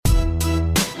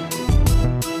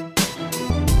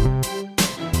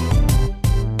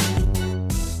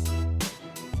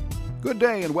Good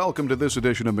day and welcome to this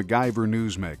edition of MacIver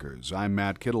Newsmakers. I'm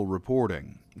Matt Kittle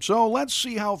reporting. So let's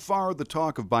see how far the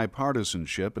talk of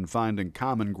bipartisanship and finding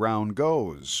common ground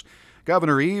goes.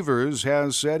 Governor Evers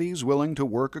has said he's willing to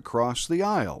work across the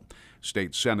aisle.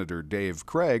 State Senator Dave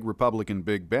Craig, Republican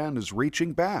Big Bend, is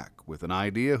reaching back with an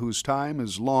idea whose time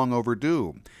is long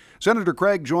overdue. Senator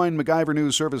Craig joined MacIver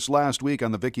News Service last week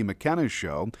on the Vicki McKenna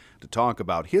Show to talk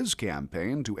about his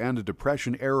campaign to end a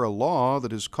Depression-era law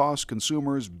that has cost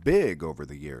consumers big over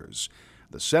the years.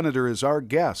 The senator is our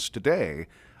guest today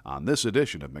on this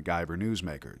edition of MacIver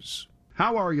Newsmakers.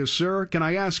 How are you, sir? Can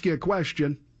I ask you a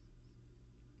question?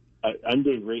 I'm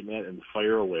doing great, Matt, and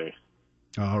fire away.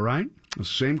 All right. The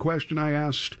same question I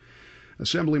asked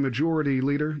Assembly Majority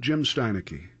Leader Jim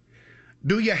Steineke.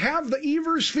 Do you have the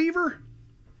Evers fever?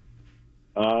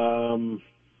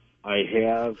 I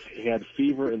have had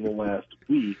fever in the last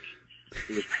week.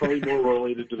 It was probably more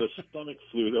related to the stomach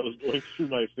flu that was going through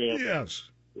my family. Yes.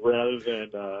 Rather than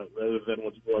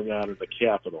what's going on in the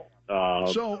Capitol.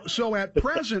 So at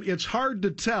present, it's hard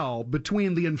to tell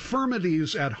between the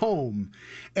infirmities at home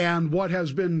and what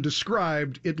has been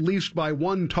described, at least by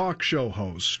one talk show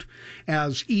host,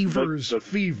 as Evers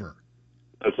fever.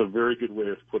 That's a very good way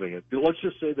of putting it. Let's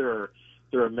just say there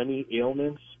are many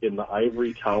ailments in the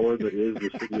ivory tower that is the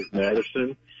city of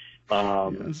Madison.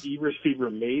 Yes. Evers fever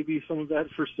may be some of that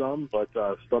for some, but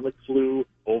stomach flu,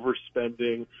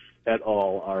 overspending, at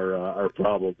all are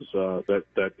problems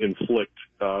that inflict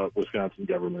Wisconsin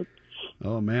government.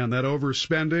 Oh, man, that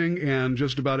overspending and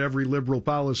just about every liberal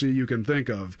policy you can think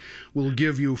of will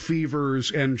give you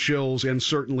fevers and chills and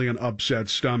certainly an upset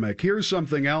stomach. Here's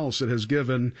something else that has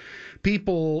given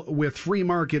people with free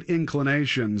market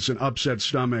inclinations an upset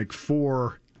stomach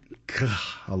for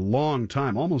a long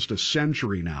time, almost a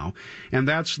century now, and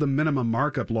that's the minimum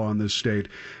markup law in this state.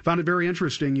 Found it very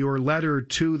interesting, your letter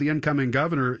to the incoming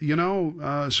governor. You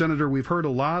know, Senator, we've heard a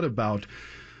lot about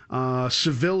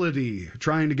civility,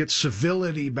 trying to get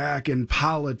civility back in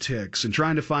politics and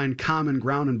trying to find common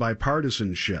ground in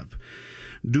bipartisanship.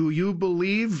 Do you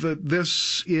believe that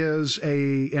this is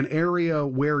an area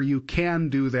where you can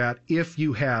do that if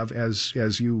you have,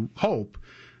 as you hope,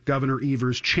 Governor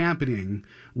Evers championing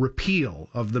repeal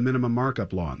of the minimum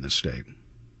markup law in this state?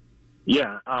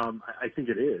 Yeah, I think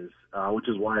it is, which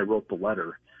is why I wrote the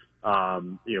letter.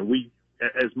 We,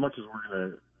 as much as we're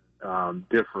going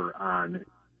to differ on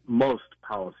most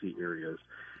policy areas,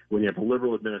 when you have a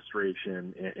liberal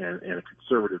administration and a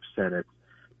conservative Senate,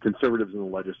 conservatives in the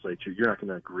legislature, you're not going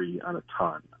to agree on a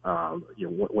ton.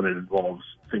 When it involves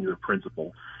things of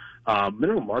principle.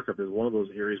 Minimum markup is one of those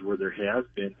areas where there has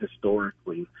been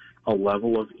historically a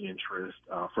level of interest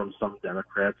from some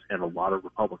Democrats and a lot of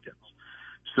Republicans.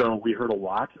 So we heard a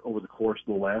lot over the course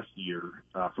of the last year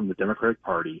from the Democratic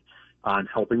Party on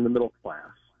helping the middle class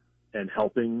and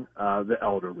helping the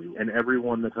elderly and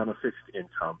everyone that's on a fixed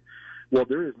income. Well,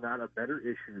 there is not a better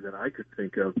issue that I could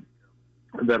think of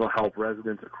that'll help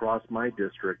residents across my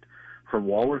district, from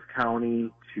Walworth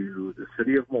County to the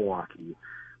city of Milwaukee,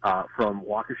 from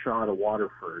Waukesha to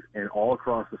Waterford, and all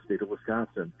across the state of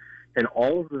Wisconsin, and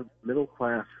all of the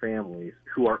middle-class families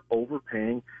who are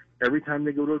overpaying every time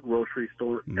they go to a grocery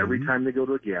store, every time they go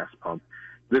to a gas pump.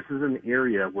 This is an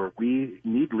area where we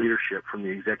need leadership from the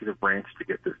executive branch to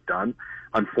get this done.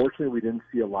 Unfortunately, we didn't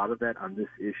see a lot of that on this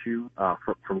issue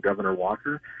from Governor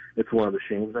Walker. It's one of the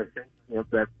shames, I think,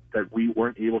 that we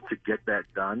weren't able to get that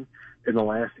done in the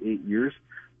last 8 years.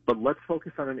 But let's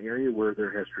focus on an area where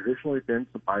there has traditionally been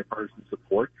some bipartisan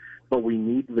support, but we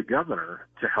need the governor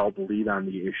to help lead on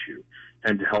the issue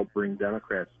and to help bring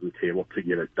Democrats to the table to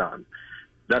get it done.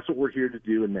 That's what we're here to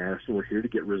do in Madison. We're here to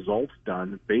get results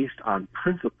done based on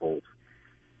principles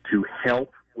to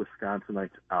help Wisconsinites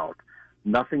out.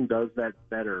 Nothing does that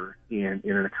better in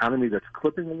an economy that's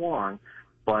clipping along,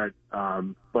 but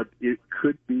it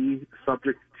could be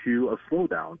subject to a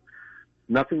slowdown.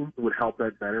 Nothing would help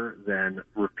that better than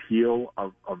repeal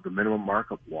of the minimum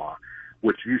markup law,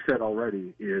 which you said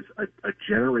already is a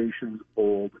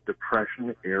generations-old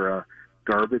Depression-era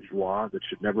garbage law that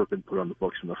should never have been put on the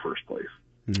books in the first place.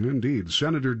 Indeed.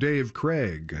 Senator Dave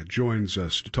Craig joins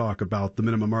us to talk about the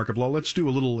minimum markup law. Let's do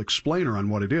a little explainer on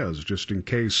what it is, just in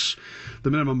case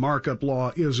the minimum markup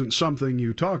law isn't something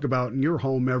you talk about in your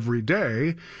home every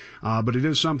day, but it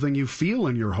is something you feel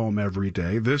in your home every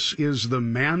day. This is the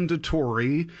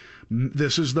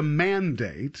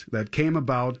mandate that came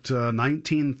about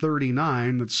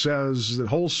 1939 that says that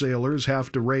wholesalers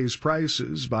have to raise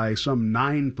prices by some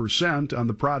 9% on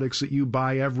the products that you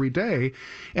buy every day,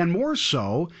 and more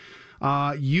so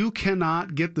You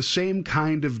cannot get the same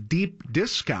kind of deep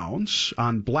discounts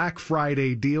on Black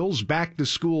Friday deals,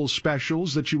 back-to-school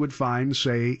specials that you would find,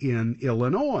 say, in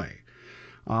Illinois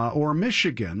or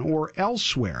Michigan or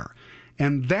elsewhere.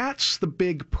 And that's the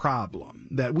big problem,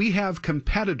 that we have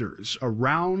competitors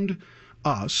around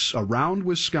us, around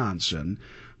Wisconsin,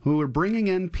 who are bringing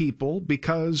in people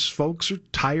because folks are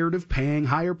tired of paying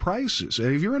higher prices.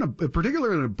 And if you're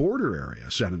particularly in a border area,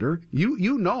 Senator,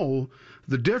 you know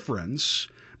the difference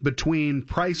between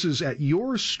prices at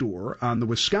your store on the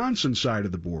Wisconsin side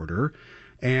of the border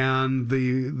and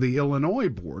the Illinois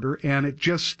border, and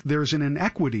there's an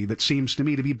inequity that seems to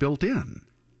me to be built in.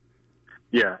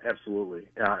 Yeah, absolutely.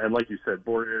 And like you said,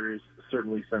 border areas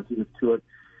certainly sensitive to it.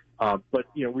 But,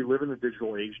 we live in a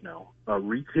digital age now.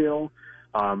 Retail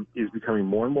is becoming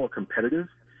more and more competitive,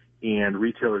 and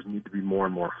retailers need to be more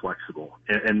and more flexible.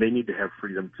 And they need to have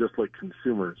freedom, just like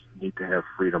consumers need to have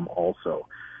freedom also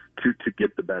to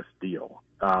get the best deal.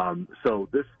 So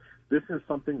this is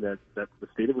something that the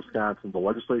state of Wisconsin, the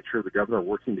legislature, the governor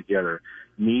working together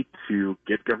need to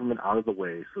get government out of the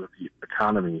way so that the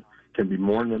economy can be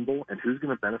more nimble. And who's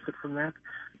going to benefit from that?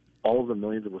 All of the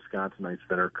millions of Wisconsinites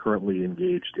that are currently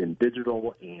engaged in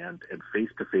digital and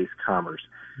face-to-face commerce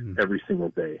every single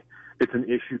day. It's an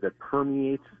issue that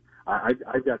permeates.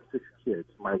 I've got 6 kids.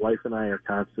 My wife and I are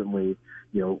constantly,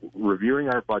 reviewing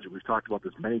our budget. We've talked about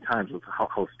this many times with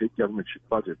how state government should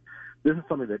budget. This is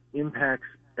something that impacts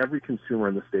every consumer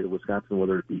in the state of Wisconsin,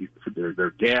 whether it be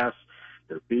their gas,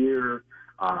 their beer,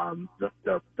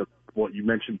 what you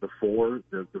mentioned before,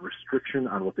 the restriction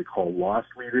on what they call loss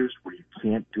leaders, where you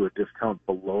can't do a discount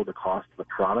below the cost of the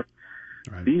product.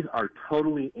 Right. These are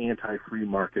totally anti-free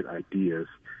market ideas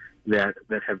that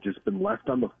have just been left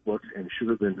on the books and should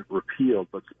have been repealed.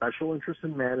 But special interests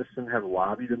in Madison have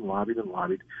lobbied and lobbied and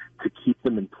lobbied to keep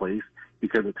them in place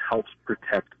because it helps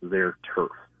protect their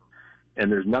turf. And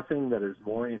there's nothing that is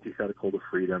more antithetical to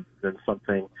freedom than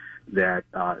something that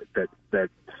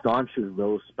staunches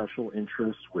those special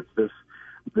interests with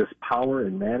this power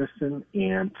in Madison,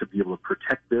 and to be able to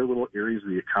protect their little areas of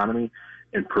the economy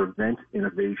and prevent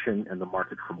innovation and the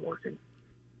market from working.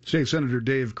 State Senator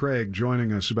Dave Craig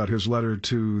joining us about his letter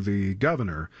to the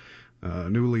governor,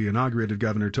 newly inaugurated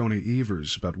Governor Tony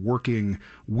Evers, about working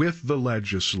with the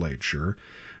legislature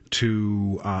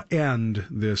to end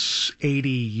this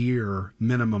 80-year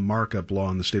minimum markup law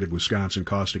in the state of Wisconsin,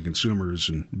 costing consumers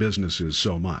and businesses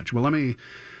so much. Well, let me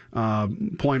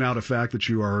point out a fact that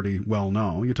you already well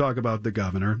know. You talk about the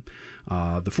governor,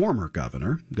 the former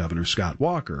governor, Governor Scott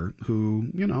Walker, who,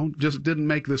 just didn't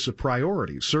make this a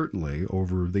priority, certainly,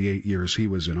 over the 8 years he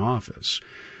was in office.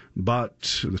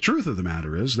 But the truth of the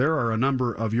matter is there are a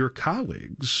number of your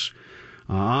colleagues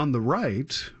on the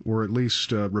right, or at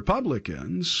least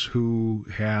Republicans, who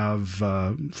have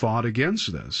fought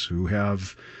against this, who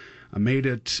have made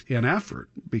it an effort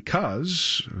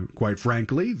because, quite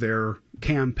frankly, their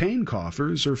campaign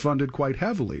coffers are funded quite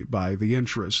heavily by the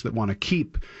interests that want to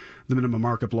keep the minimum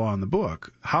markup law in the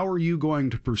book. How are you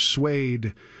going to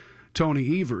persuade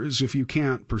Tony Evers if you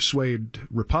can't persuade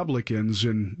Republicans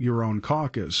in your own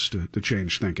caucus to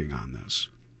change thinking on this?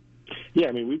 Yeah,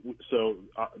 I mean,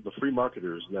 the free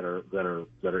marketers that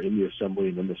are in the Assembly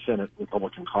and in the Senate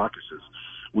Republican caucuses,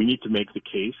 we need to make the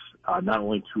case not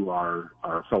only to our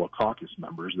fellow caucus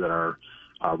members that are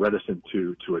reticent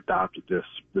to adopt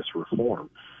this reform,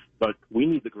 but we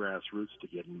need the grassroots to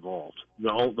get involved.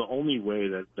 The only way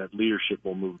that leadership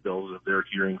will move bills if they're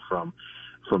hearing from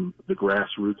the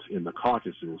grassroots in the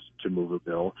caucuses to move a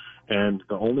bill, and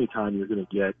the only time you're going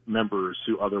to get members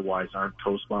who otherwise aren't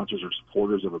co-sponsors or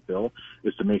supporters of a bill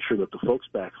is to make sure that the folks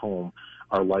back home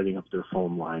are lighting up their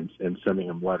phone lines and sending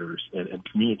them letters and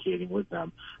communicating with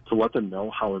them to let them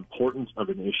know how important of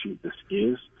an issue this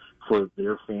is for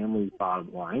their family's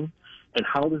bottom line, and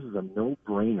how this is a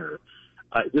no-brainer.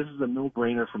 This is a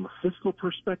no-brainer from a fiscal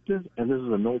perspective, and this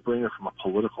is a no-brainer from a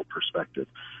political perspective.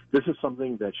 This is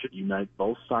something that should unite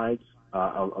both sides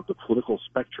of the political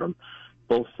spectrum,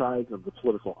 both sides of the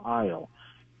political aisle,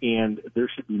 and there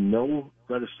should be no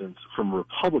reticence from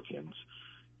Republicans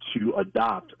to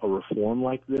adopt a reform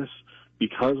like this,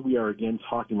 because we are, again,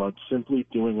 talking about simply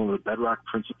doing one of the bedrock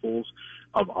principles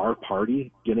of our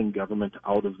party, getting government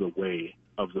out of the way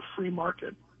of the free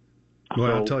market. Well,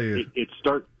 so I'll tell you.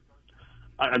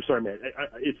 I'm sorry, man.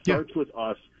 It starts with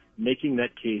us making that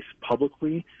case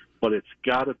publicly, but it's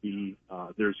got to be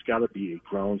there's got to be a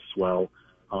groundswell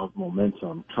of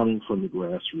momentum coming from the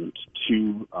grassroots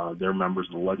to their members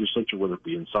of the legislature, whether it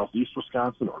be in southeast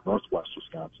Wisconsin or northwest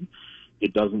Wisconsin.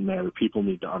 It doesn't matter. People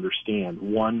need to understand,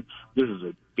 one, this is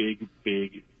a big,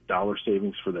 big dollar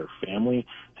savings for their family,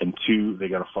 and two, they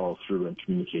got to follow through and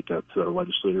communicate that to their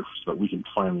legislators so that we can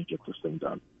finally get this thing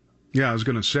done. Yeah, I was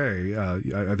going to say,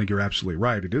 I think you're absolutely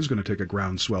right. It is going to take a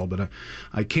groundswell, but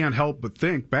I can't help but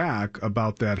think back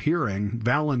about that hearing,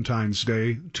 Valentine's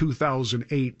Day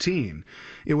 2018.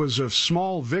 It was a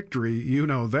small victory, you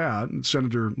know that.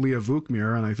 Senator Leah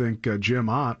Vukmir and I think Jim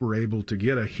Ott were able to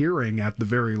get a hearing at the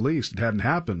very least. It hadn't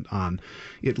happened on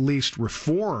at least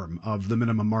reform of the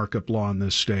minimum markup law in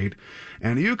this state.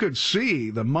 And you could see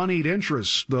the moneyed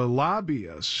interests, the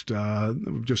lobbyists,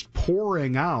 just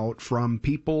pouring out from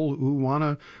people who want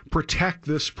to protect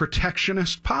this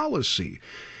protectionist policy.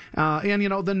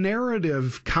 And, the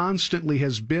narrative constantly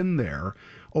has been there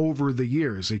over the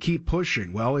years. They keep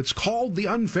pushing. Well, it's called the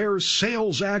Unfair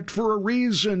Sales Act for a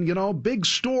reason. Big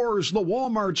stores, the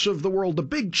Walmarts of the world, the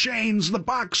big chains, the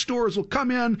box stores will come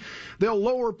in, they'll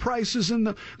lower prices,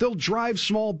 and they'll drive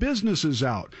small businesses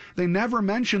out. They never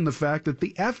mention the fact that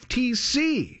the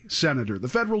FTC, Senator, the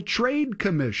Federal Trade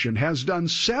Commission, has done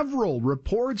several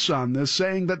reports on this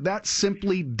saying that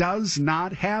simply does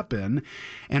not happen.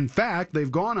 In fact, they've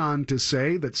gone on to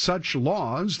say that such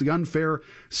laws, the Unfair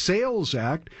Sales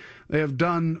Act, they have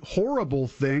done horrible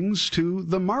things to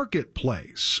the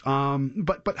marketplace.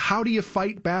 But how do you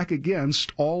fight back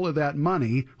against all of that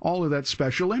money, all of that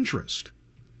special interest?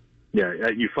 Yeah,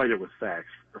 you fight it with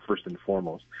facts, first and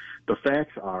foremost. The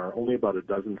facts are only about a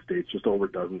dozen states, just over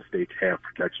a dozen states, have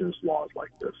protectionist laws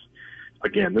like this.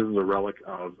 Again, this is a relic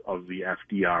of the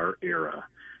FDR era,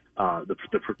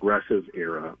 the progressive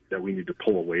era that we need to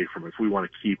pull away from if we want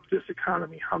to keep this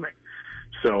economy humming.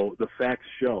 So the facts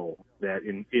show that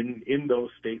in those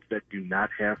states that do not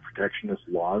have protectionist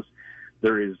laws,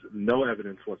 there is no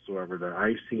evidence whatsoever that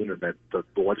I've seen or that the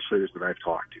legislators that I've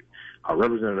talked to,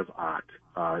 Representative Ott,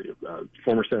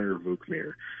 former Senator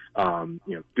Vukmir,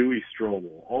 Dewey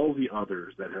Strobel, all the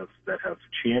others that have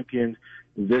championed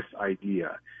this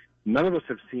idea. None of us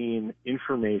have seen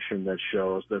information that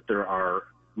shows that there are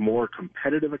more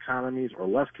competitive economies or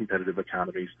less competitive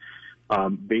economies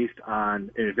based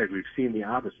on, and in fact, we've seen the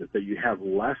opposite, that you have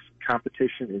less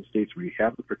competition in states where you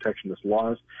have the protectionist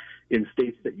laws. In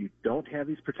states that you don't have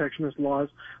these protectionist laws,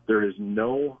 there is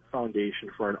no foundation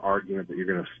for an argument that you're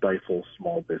going to stifle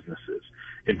small businesses.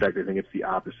 In fact, I think it's the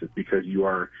opposite, because you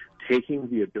are taking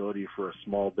the ability for a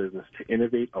small business to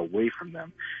innovate away from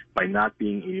them by not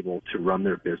being able to run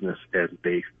their business as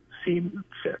they seem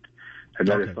fit. And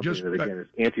that is something that, again, is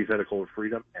antithetical to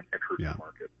freedom and hurts the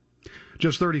market.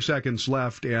 Just 30 seconds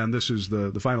left, and this is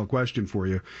the final question for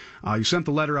you. You sent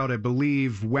the letter out, I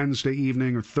believe, Wednesday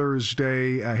evening or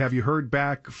Thursday. Have you heard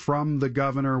back from the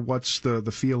governor? What's the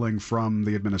feeling from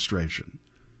the administration?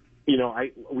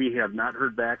 We have not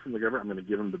heard back from the governor. I'm going to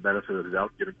give him the benefit of the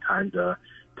doubt, give him time to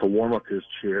warm up his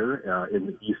chair in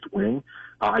the East Wing.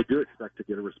 I do expect to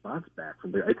get a response back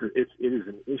from there. It is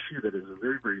an issue that is a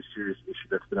very, very serious issue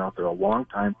that's been out there a long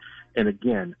time, and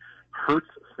again, hurts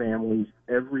families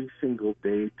every single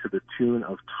day to the tune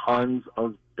of tons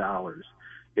of dollars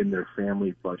in their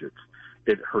family budgets.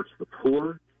 It hurts the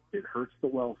poor, it hurts the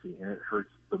wealthy, and it hurts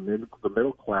the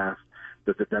middle class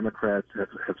that the Democrats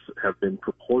have been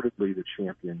purportedly the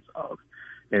champions of.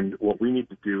 And what we need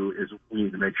to do is we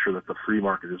need to make sure that the free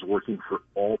market is working for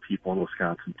all people in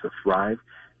Wisconsin to thrive,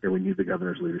 and we need the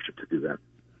governor's leadership to do that.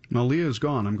 Well, Leah is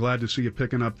gone. I'm glad to see you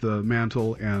picking up the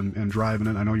mantle and driving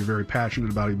it. I know you're very passionate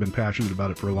about it. You've been passionate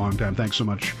about it for a long time. Thanks so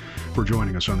much for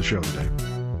joining us on the show today.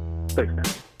 Thanks,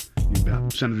 Matt. You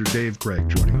bet. Senator Dave Craig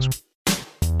joining us.